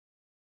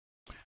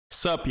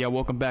Sup, yeah,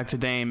 welcome back to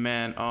Dame,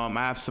 man. I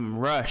have some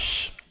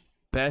Rush,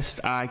 best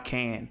I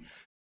can.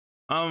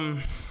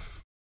 Um,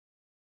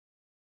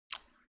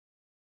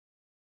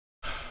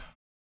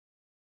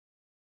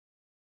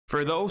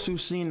 for those who've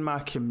seen my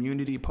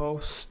community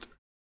post,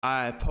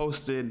 I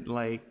posted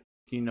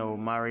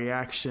my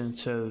reaction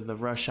to the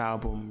Rush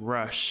album,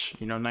 Rush,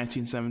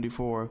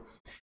 1974,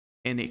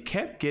 and it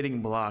kept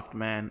getting blocked,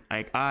 man.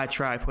 Like I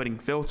tried putting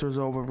filters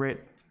over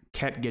it,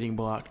 kept getting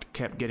blocked,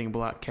 kept getting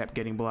blocked, kept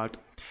getting blocked,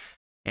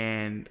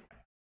 and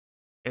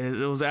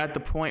it was at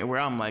the point where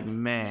I'm like,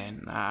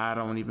 man, I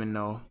don't even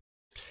know.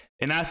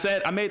 And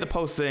I made the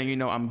post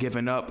saying, I'm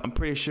giving up. I'm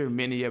pretty sure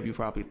many of you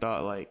probably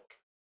thought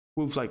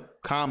who've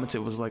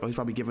commented was like, oh, he's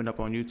probably giving up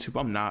on YouTube.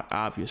 I'm not,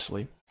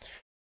 obviously,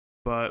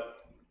 but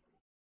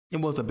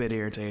it was a bit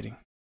irritating.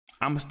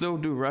 I'm still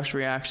do Rush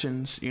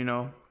reactions,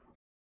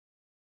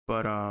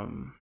 but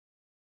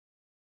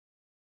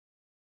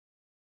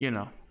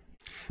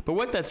But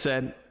with that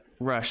said,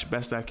 Rush,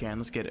 best I can.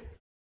 Let's get it.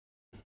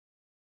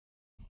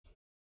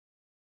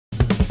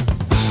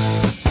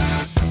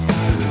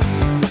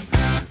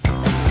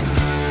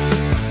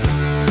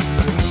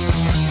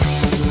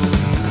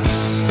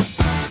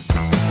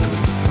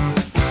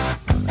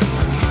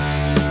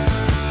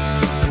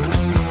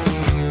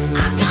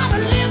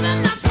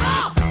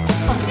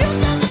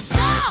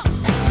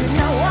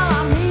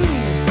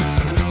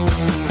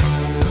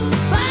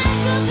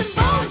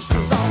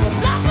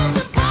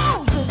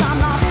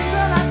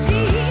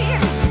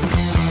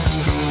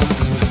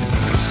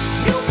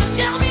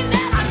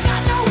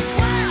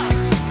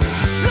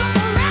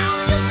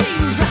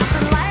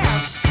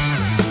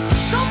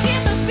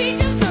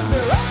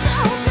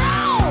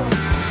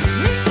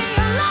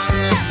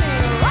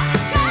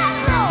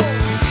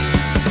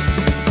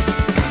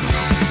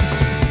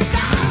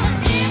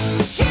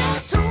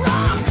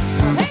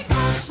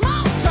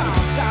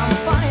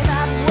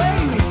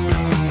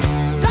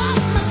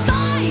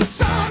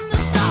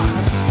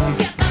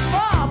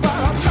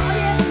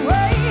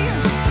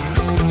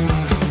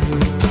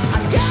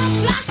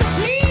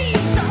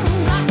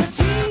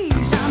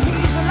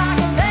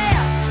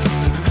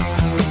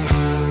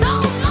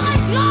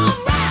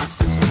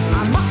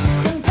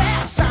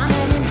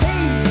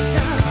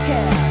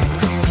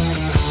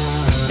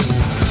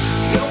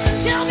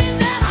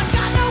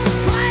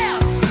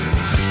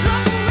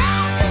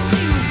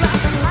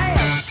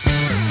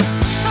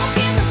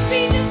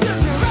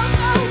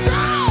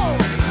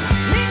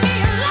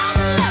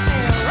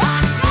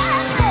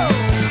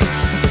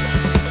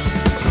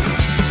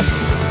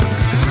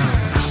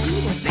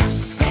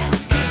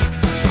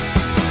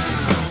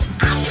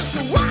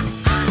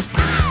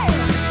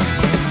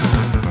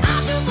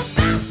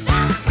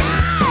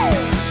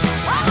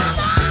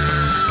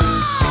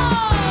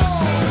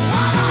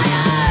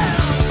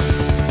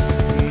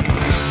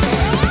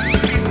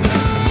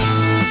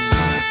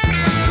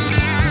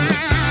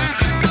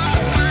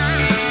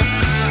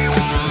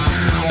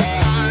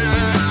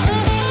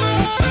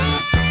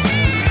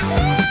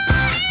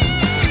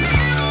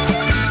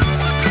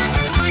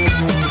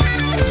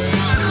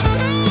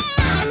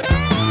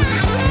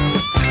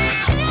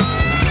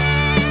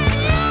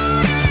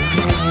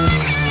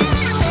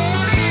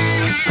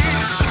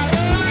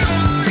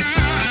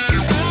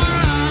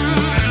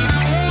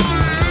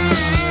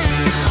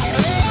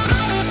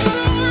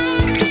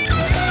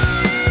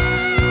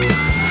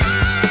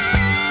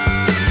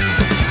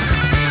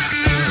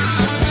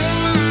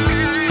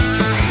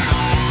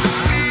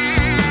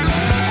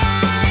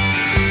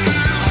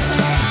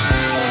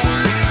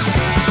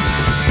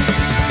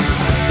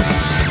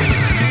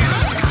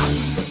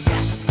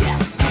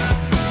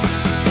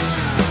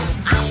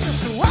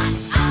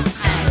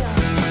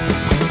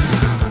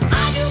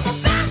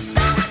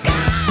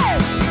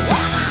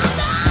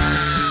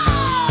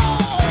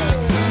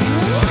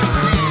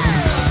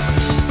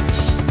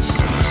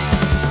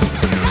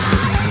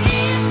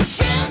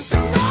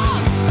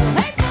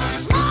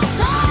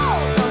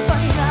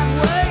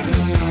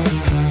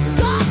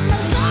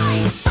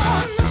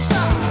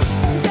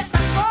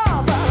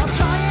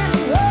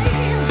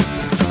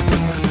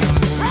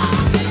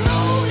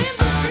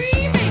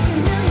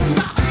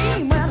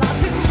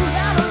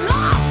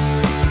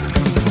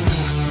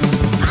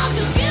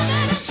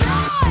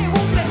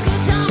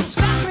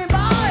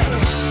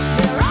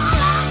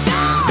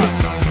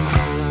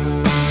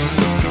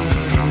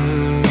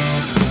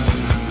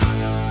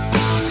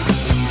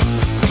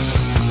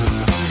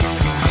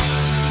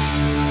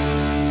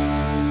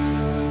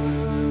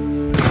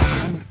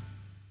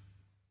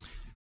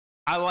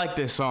 I like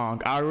this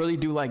song. I really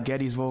do like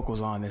Geddy's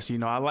vocals on this.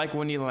 I like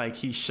when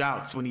he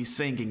shouts when he's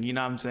singing. You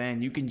know what I'm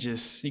saying? You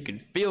can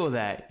feel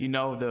that.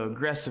 The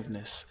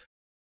aggressiveness.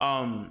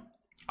 I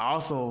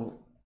also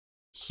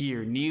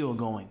hear Neil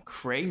going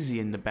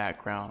crazy in the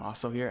background.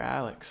 Also hear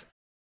Alex.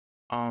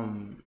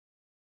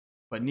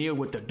 But Neil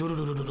with the do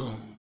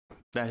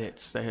that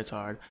hits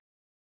hard.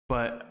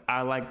 But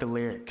I like the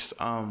lyrics.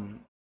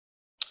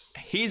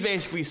 He's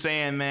basically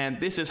saying, man,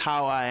 this is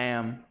how I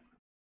am.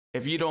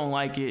 If you don't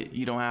like it,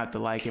 you don't have to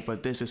like it,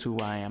 but this is who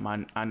I am.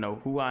 I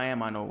know who I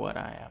am. I know what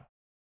I am.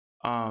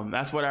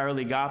 That's what I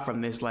really got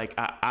from this. Like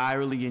I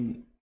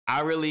really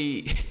I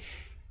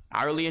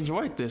really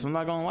enjoyed this. I'm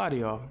not gonna lie to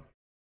y'all.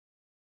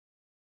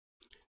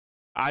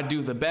 I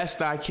do the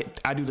best I can.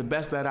 I do the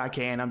best that I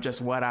can. I'm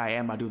just what I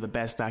am. I do the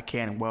best I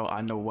can. Well,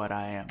 I know what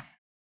I am.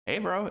 Hey,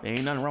 bro,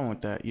 ain't nothing wrong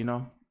with that. You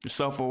know, you're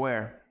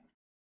self-aware.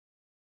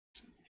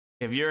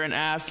 If you're an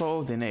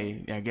asshole, then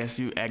hey, I guess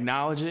you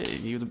acknowledge it.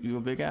 You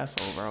a big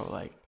asshole, bro.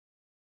 Like,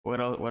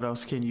 what else? What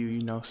else can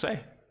you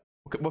say?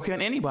 What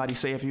can anybody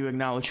say if you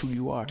acknowledge who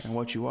you are and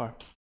what you are?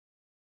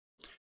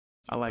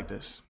 I like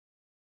this.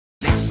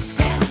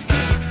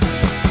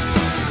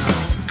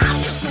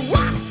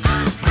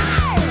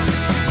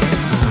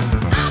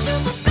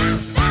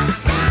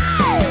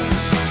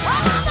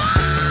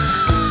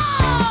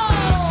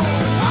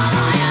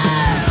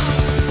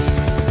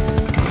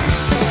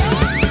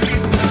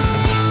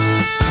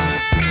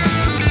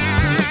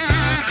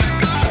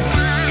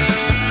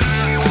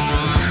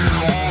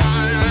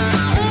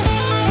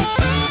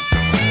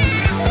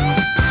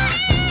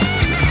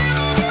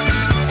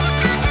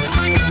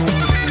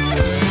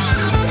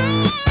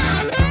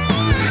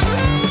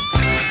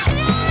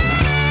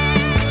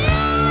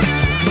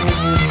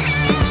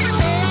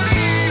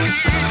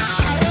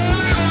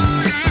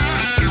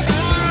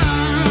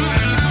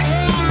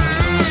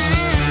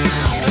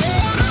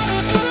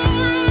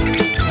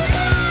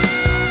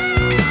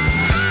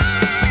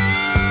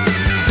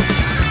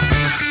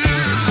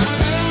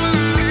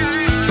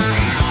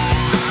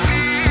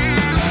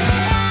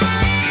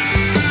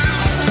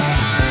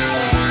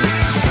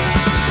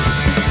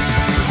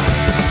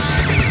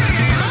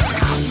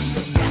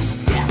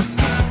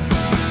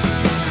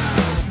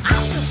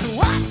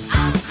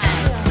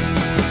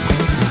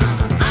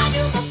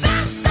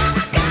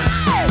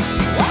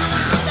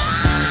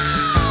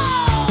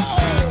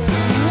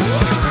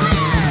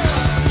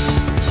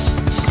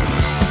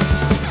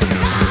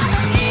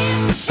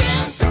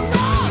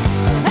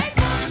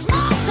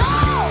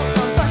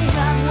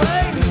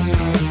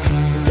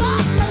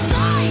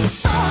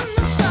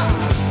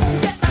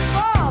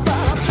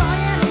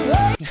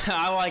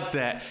 I like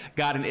that.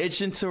 Got an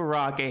itching to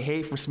rock, a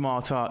hate for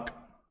small talk.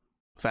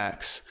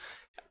 Facts.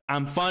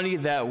 I'm funny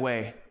that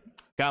way.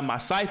 Got my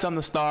sights on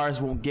the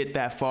stars, won't get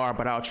that far,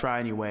 but I'll try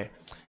anyway.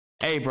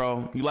 Hey,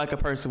 bro, you like a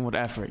person with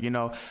effort, you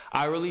know?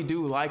 I really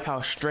do like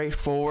how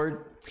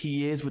straightforward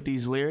he is with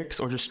these lyrics,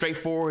 or just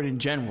straightforward in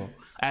general,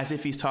 as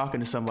if he's talking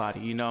to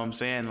somebody, you know what I'm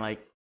saying?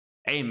 Like,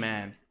 hey,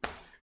 man,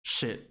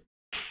 shit.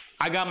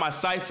 I got my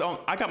sights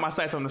on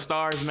the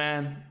stars,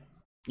 man,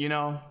 you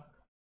know?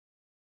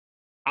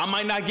 I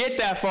might not get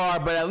that far,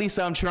 but at least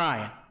I'm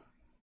trying.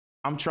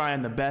 I'm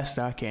trying the best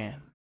I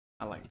can.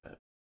 I like that.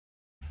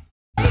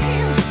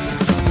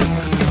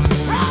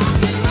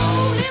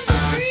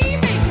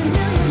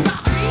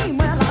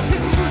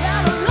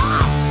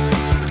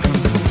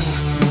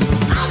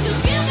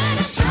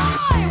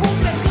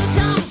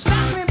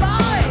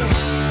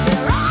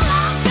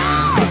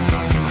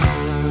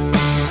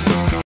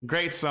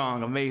 Great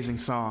song, amazing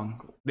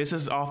song. This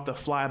is off the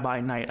Fly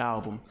By Night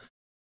album.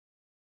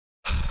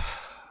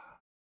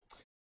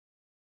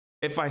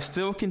 If I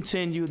still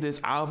continue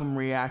this album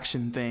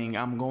reaction thing,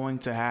 I'm going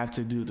to have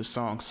to do the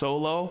song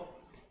solo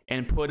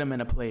and put them in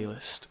a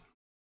playlist.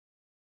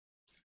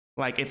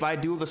 Like, if I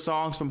do the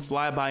songs from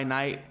Fly By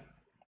Night,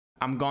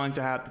 I'm going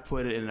to have to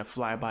put it in a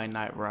Fly By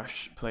Night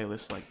Rush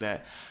playlist like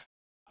that.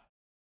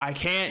 I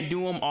can't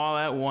do them all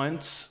at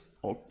once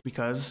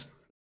because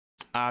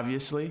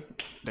obviously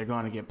they're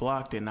going to get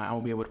blocked and I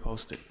won't be able to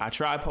post it. I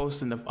tried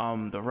posting the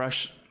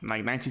Rush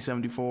like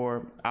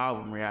 1974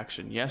 album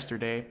reaction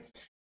yesterday,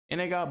 and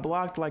it got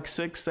blocked like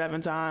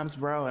 6-7 times,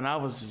 bro. And I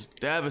was just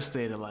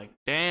devastated. Like,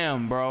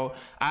 damn, bro.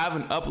 I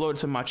haven't uploaded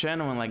to my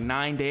channel in like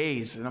 9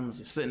 days. And I'm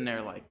just sitting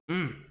there like,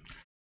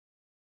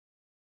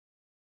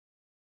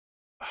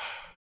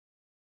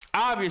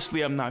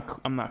 Obviously, I'm not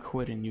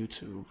quitting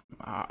YouTube.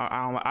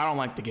 I don't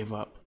like to give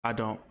up. I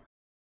don't.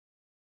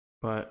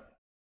 But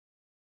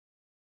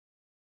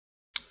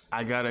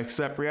I gotta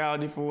accept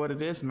reality for what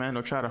it is, man.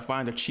 Or try to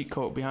find a cheat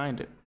code behind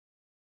it.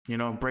 You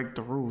know, break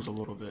the rules a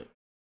little bit.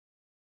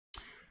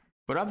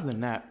 But other than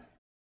that,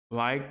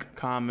 like,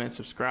 comment,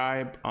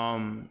 subscribe.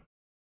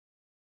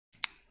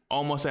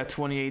 Almost at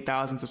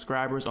 28,000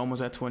 subscribers,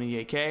 almost at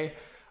 28K.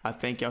 I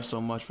thank y'all so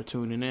much for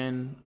tuning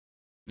in.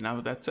 Now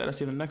with that said, I'll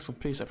see you in the next one.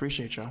 Peace. I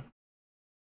appreciate y'all.